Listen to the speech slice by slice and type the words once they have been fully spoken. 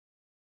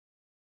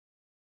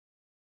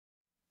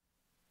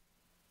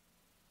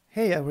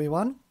Hey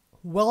everyone,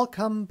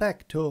 welcome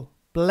back to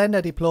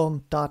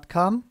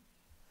BlenderDiplom.com.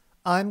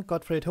 I'm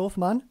Gottfried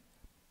Hofmann,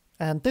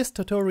 and this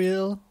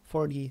tutorial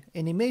for the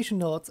Animation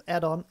Nodes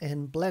add-on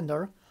in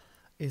Blender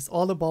is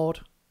all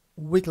about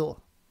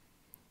wiggle.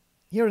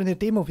 Here in the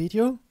demo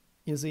video,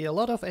 you see a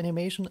lot of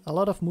animation, a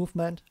lot of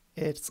movement.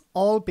 It's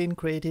all been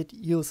created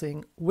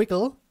using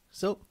wiggle,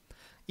 so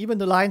even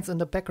the lines in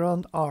the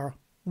background are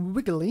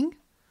wiggling.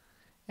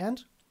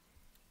 And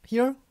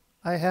here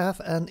I have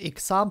an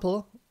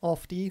example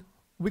of the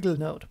wiggle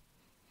node.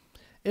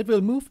 It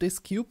will move this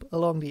cube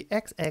along the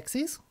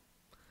x-axis,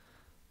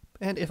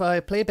 and if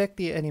I play back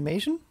the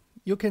animation,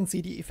 you can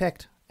see the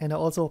effect. And I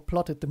also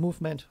plotted the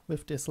movement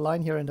with this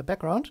line here in the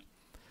background.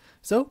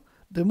 So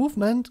the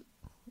movement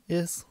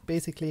is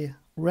basically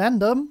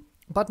random,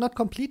 but not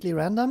completely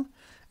random.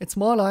 It's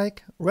more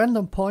like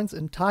random points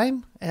in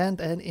time and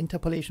an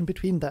interpolation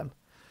between them.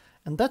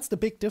 And that's the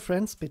big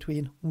difference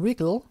between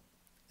wiggle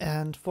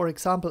and, for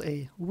example,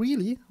 a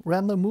real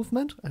random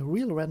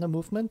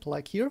movement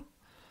like here.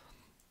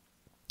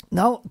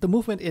 Now the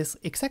movement is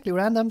exactly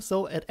random,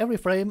 so at every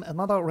frame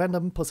another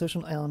random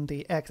position on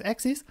the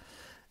x-axis,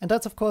 and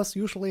that's of course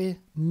usually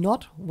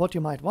not what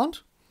you might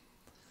want.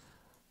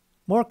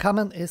 More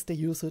common is the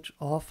usage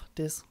of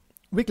this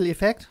wiggle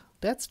effect.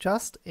 That's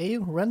just a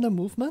random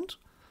movement,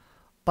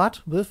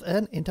 but with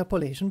an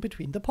interpolation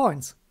between the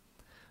points.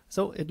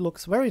 So it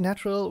looks very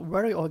natural,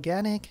 very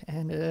organic,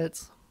 and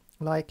it's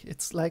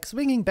like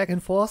swinging back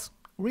and forth.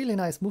 Really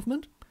nice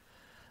movement.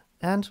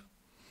 And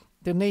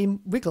the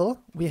name wiggle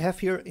we have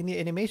here in the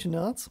animation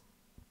nodes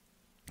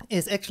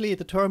is actually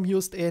the term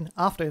used in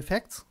After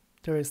Effects.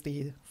 There is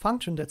the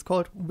function that's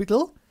called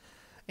wiggle.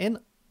 In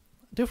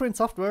different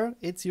software,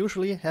 it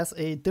usually has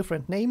a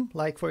different name,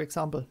 like for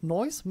example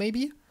noise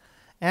maybe.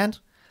 And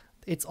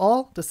it's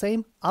all the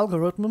same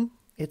algorithm.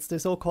 It's the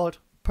so-called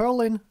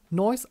Perlin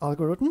Noise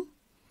algorithm.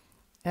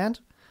 And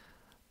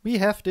we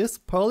have this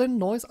Perlin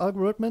Noise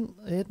algorithm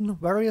in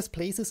various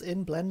places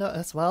in Blender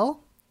as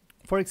well.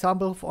 For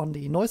example, on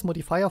the noise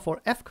modifier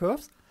for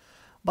F-curves,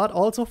 but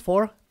also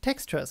for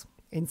textures.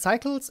 In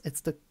cycles,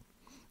 it's the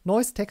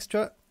noise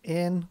texture.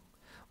 In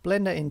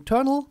Blender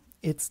internal,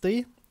 it's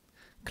the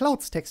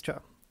clouds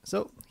texture.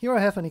 So here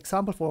I have an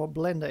example for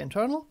Blender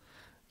internal.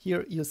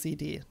 Here you see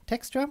the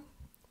texture,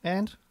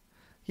 and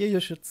here you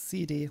should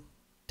see the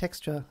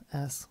texture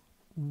as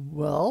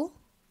well.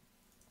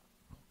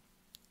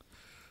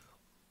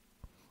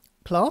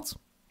 Clouds.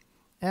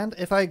 And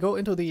if I go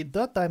into the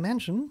third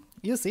dimension,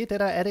 you see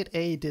that I added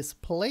a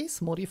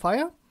displace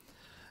modifier.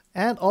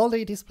 And all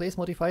the displace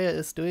modifier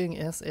is doing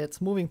is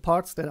it's moving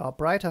parts that are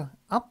brighter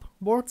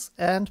upwards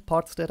and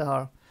parts that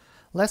are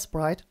less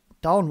bright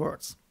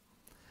downwards.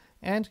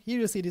 And here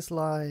you see this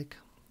like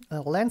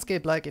a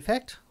landscape-like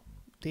effect.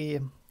 The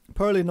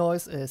Perlin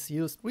Noise is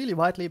used really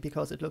widely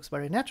because it looks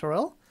very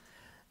natural.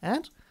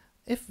 And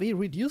if we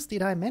reduce the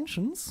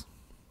dimensions,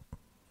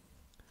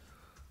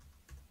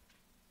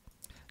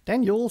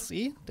 then you'll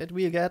see that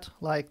we get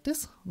like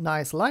this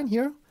nice line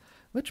here,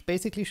 which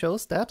basically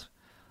shows that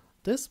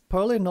this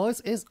Perlin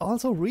Noise is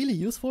also really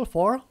useful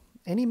for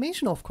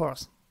animation, of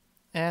course.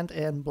 And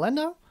in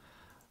Blender,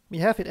 we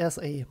have it as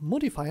a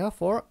modifier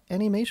for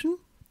animation.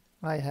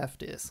 I have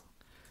this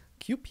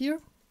cube here.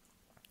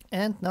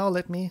 And now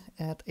let me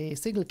add a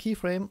single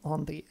keyframe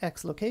on the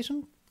X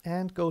location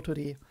and go to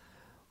the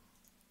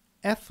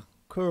F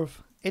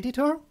curve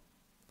editor.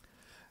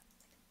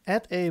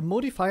 Add a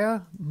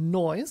modifier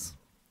noise.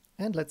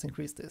 And let's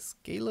increase the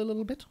scale a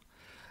little bit.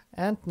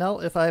 And now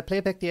if I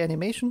play back the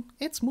animation,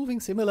 it's moving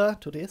similar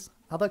to this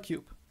other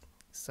cube.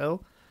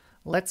 So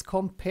let's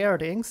compare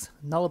things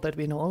now that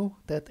we know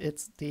that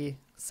it's the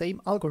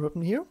same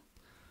algorithm here.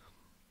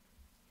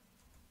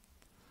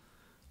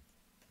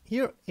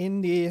 Here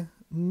in the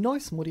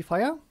noise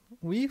modifier,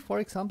 we, for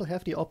example,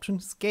 have the option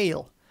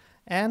scale.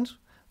 And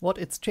what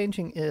it's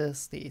changing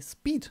is the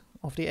speed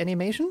of the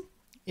animation.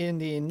 In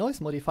the noise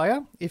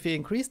modifier, if we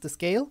increase the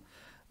scale,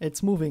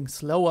 it's moving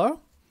slower.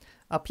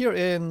 Up here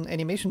in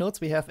animation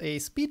nodes we have a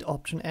speed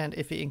option, and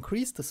if we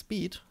increase the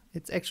speed,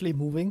 it's actually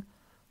moving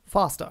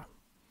faster.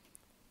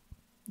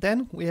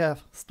 Then we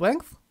have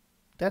strength.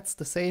 That's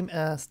the same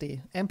as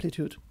the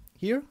amplitude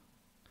here.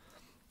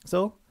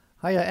 So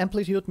higher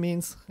amplitude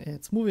means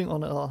it's moving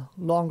on a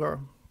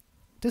longer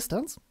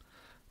distance,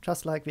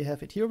 just like we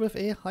have it here with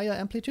a higher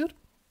amplitude.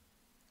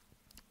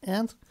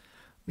 And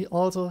we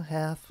also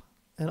have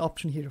an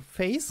option here,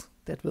 phase,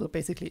 that will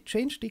basically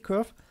change the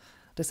curve.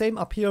 The same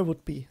up here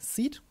would be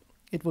seed.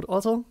 It would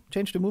also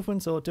change the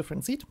movement, so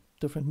different seed,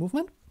 different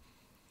movement.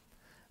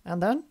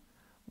 And then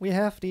we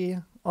have the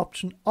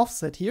option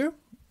offset here,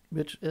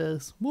 which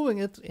is moving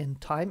it in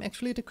time,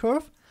 actually, the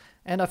curve.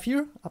 And up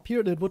here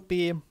it would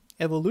be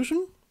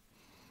evolution.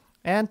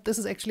 And this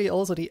is actually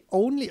also the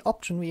only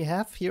option we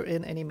have here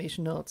in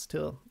animation nodes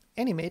to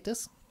animate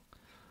this,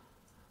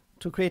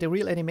 to create a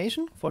real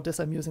animation. For this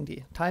I'm using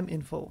the time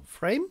info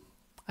frame.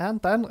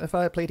 And then if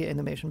I play the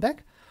animation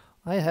back,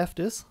 I have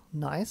this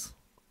nice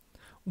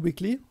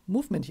wiggly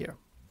movement here.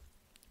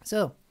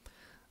 So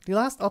the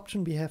last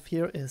option we have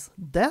here is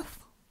depth.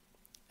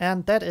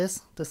 and that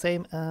is the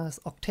same as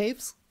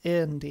octaves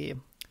in the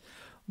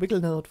wiggle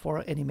node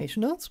for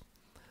animation nodes,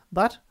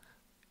 but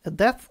a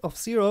depth of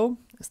 0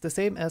 is the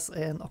same as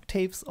an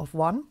octaves of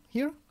 1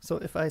 here. So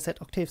if I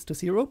set octaves to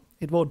 0,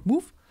 it won't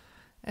move,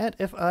 and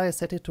if I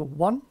set it to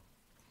 1,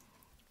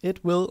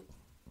 it will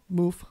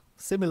move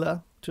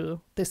similar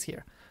to this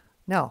here.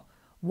 Now,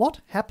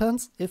 what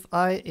happens if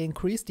I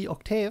increase the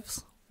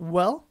octaves?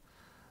 Well,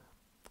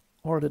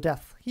 or the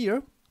depth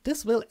here,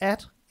 this will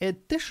add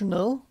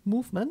additional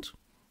movement,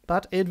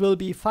 but it will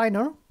be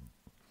finer.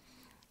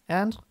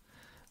 And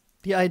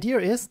the idea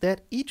is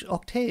that each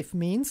octave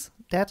means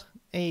that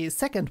a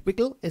second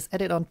wiggle is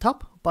added on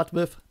top, but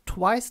with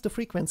twice the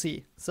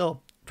frequency,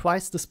 so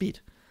twice the speed.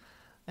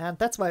 And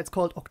that's why it's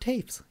called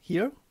octaves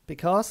here,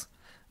 because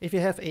if you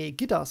have a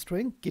guitar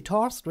string,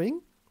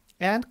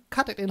 and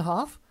cut it in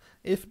half,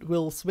 it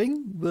will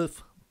swing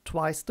with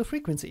twice the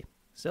frequency.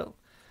 So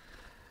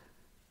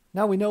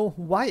now we know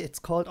why it's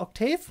called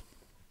octave,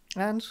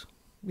 and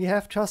we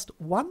have just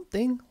one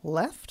thing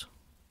left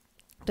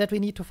that we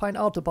need to find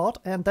out about,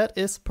 and that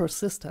is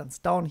persistence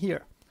down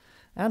here.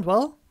 And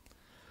well,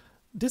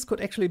 this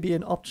could actually be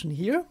an option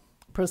here.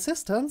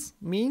 Persistence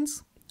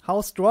means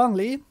how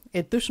strongly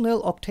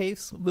additional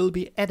octaves will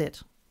be added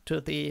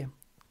to the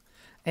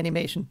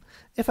animation.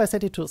 If I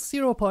set it to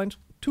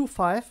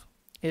 0.25,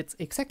 it's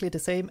exactly the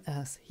same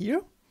as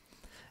here.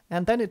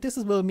 And then this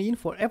will mean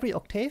for every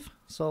octave,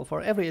 so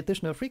for every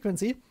additional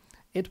frequency,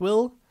 it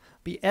will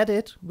be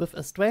added with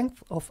a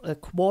strength of a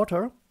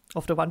quarter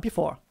of the one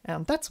before.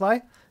 And that's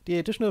why the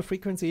additional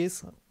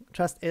frequencies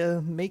just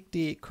make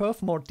the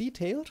curve more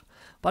detailed,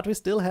 but we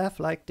still have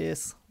like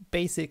this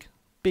basic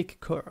big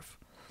curve.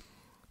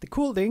 The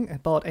cool thing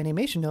about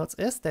animation nodes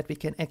is that we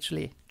can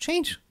actually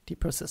change the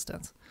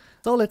persistence.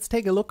 So let's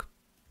take a look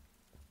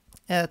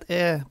at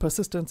a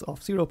persistence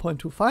of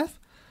 0.25.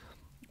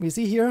 We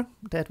see here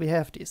that we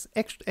have this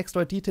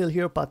extra detail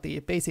here, but the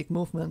basic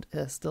movement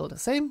is still the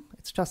same.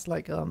 It's just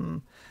like a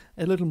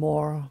little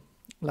more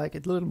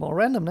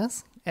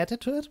randomness added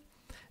to it.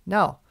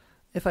 Now,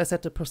 if I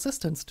set the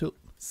persistence to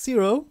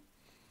 0,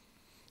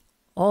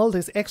 all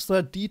this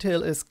extra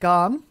detail is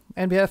gone,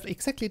 and we have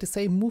exactly the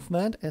same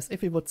movement as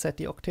if we would set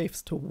the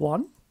octaves to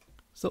 1.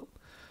 So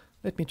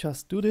let me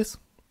just do this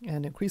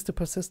and increase the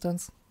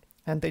persistence,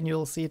 and then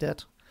you'll see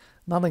that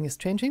nothing is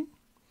changing.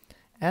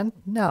 And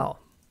now,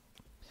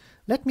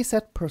 let me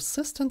set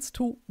persistence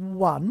to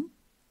 1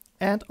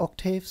 and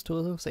octaves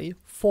to, say,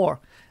 4.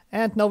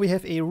 And now we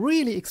have a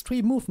really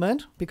extreme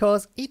movement,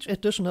 because each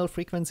additional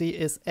frequency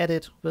is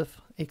added with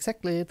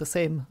exactly the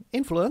same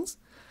influence.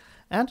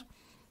 And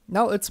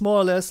now it's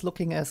more or less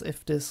looking as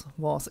if this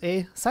was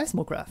a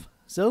seismograph.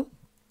 So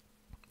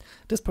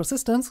this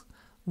persistence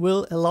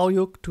will allow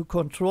you to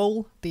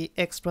control the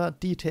extra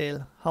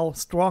detail, how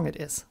strong it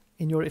is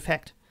in your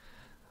effect.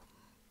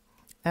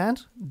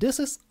 And this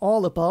is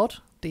all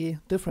about the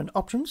different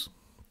options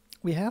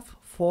we have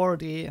for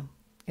the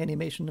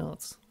animation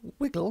nodes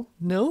wiggle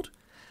node.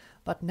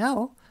 But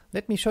now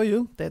let me show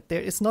you that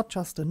there is not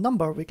just a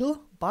number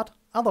wiggle, but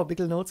other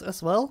wiggle nodes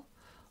as well,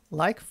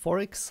 like for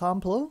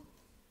example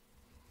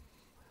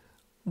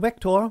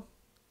vector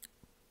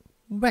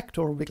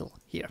wiggle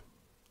here.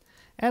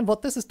 And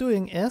what this is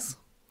doing is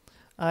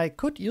I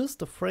could use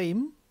the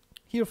frame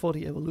here for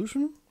the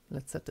evolution.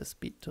 Let's set the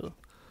speed to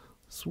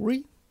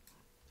 3.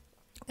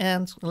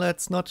 And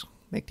let's not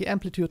make the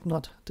amplitude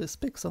not this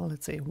big, so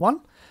let's say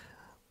 1.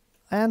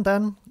 And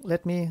then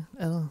let me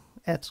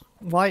add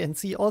Y and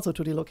Z also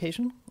to the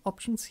location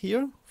options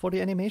here for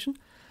the animation.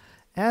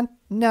 And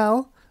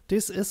now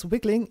this is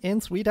wiggling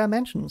in 3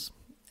 dimensions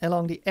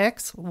along the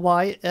X,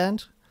 Y,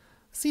 and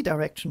Z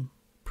direction.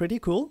 Pretty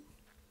cool.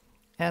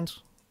 And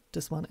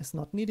this one is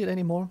not needed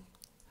anymore.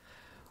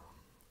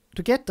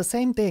 To get the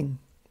same thing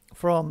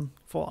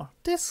for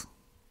this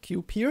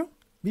cube here,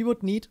 we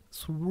would need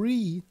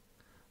 3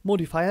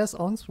 modifiers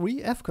on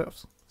 3 F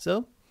curves.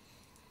 So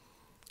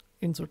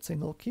insert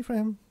single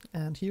keyframe,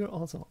 and here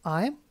also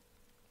I.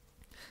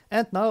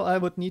 And now I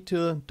would need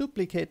to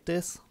duplicate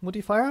this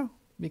modifier.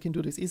 We can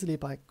do this easily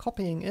by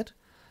copying it,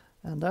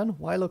 and then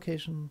Y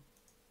location,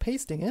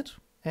 pasting it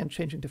and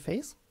changing the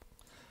phase.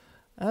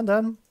 And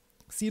then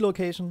Z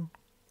location,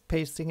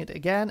 pasting it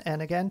again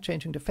and again,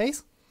 changing the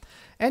phase.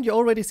 And you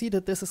already see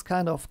that this is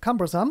kind of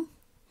cumbersome.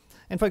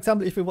 And for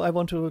example, if I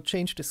want to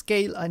change the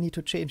scale, I need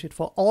to change it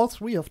for all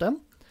 3 of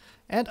them.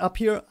 And up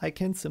here, I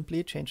can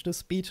simply change the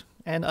speed,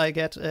 and I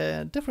get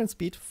a different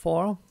speed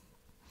for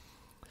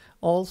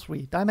all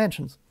 3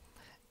 dimensions.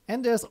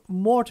 And there's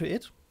more to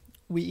it.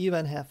 We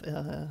even have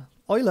a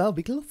Euler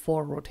wiggle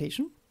for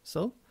rotation.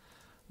 So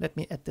let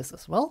me add this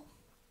as well.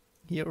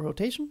 Here,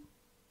 rotation.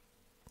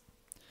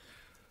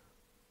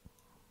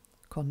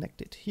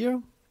 Connect it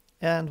here.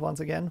 And once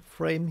again,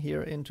 frame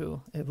here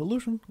into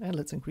evolution. And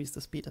let's increase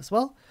the speed as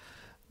well.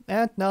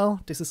 And now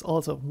this is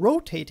also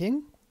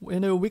rotating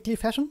in a wiggly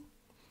fashion.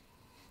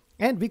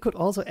 And we could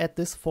also add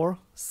this for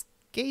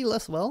scale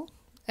as well.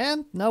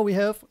 And now we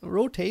have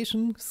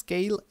rotation,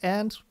 scale,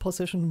 and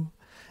position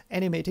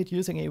animated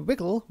using a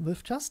wiggle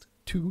with just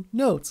 2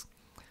 nodes.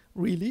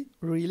 really,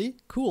 really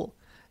cool.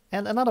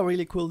 And another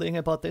really cool thing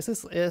about this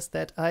is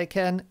that I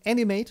can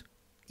animate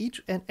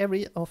each and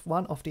every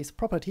one of these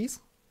properties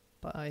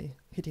by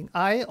hitting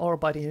I, or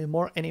by the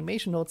more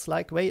animation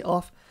nodes-like way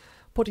of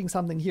putting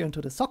something here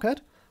into the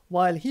socket,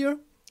 while here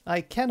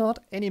I cannot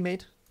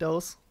animate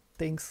those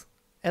things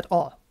at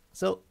all.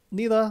 So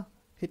neither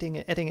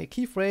adding a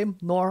keyframe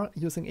nor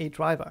using a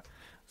driver.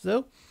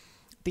 So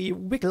the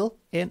wiggle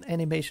in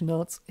animation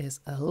nodes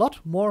is a lot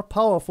more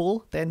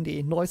powerful than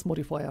the noise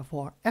modifier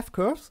for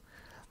F-curves,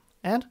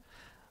 and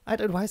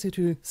I'd advise you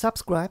to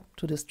subscribe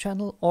to this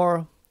channel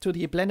or to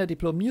the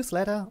BlenderDiplom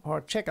newsletter,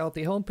 or check out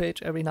the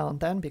homepage every now and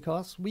then,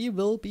 because we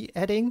will be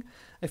adding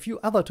a few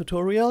other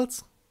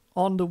tutorials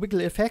on the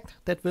wiggle effect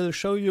that will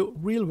show you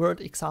real-world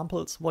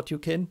examples what you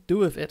can do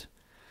with it.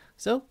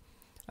 So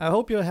I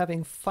hope you're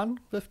having fun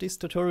with these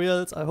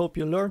tutorials. I hope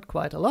you learned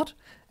quite a lot,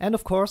 and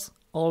of course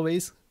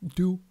always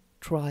do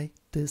try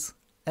this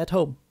at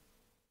home.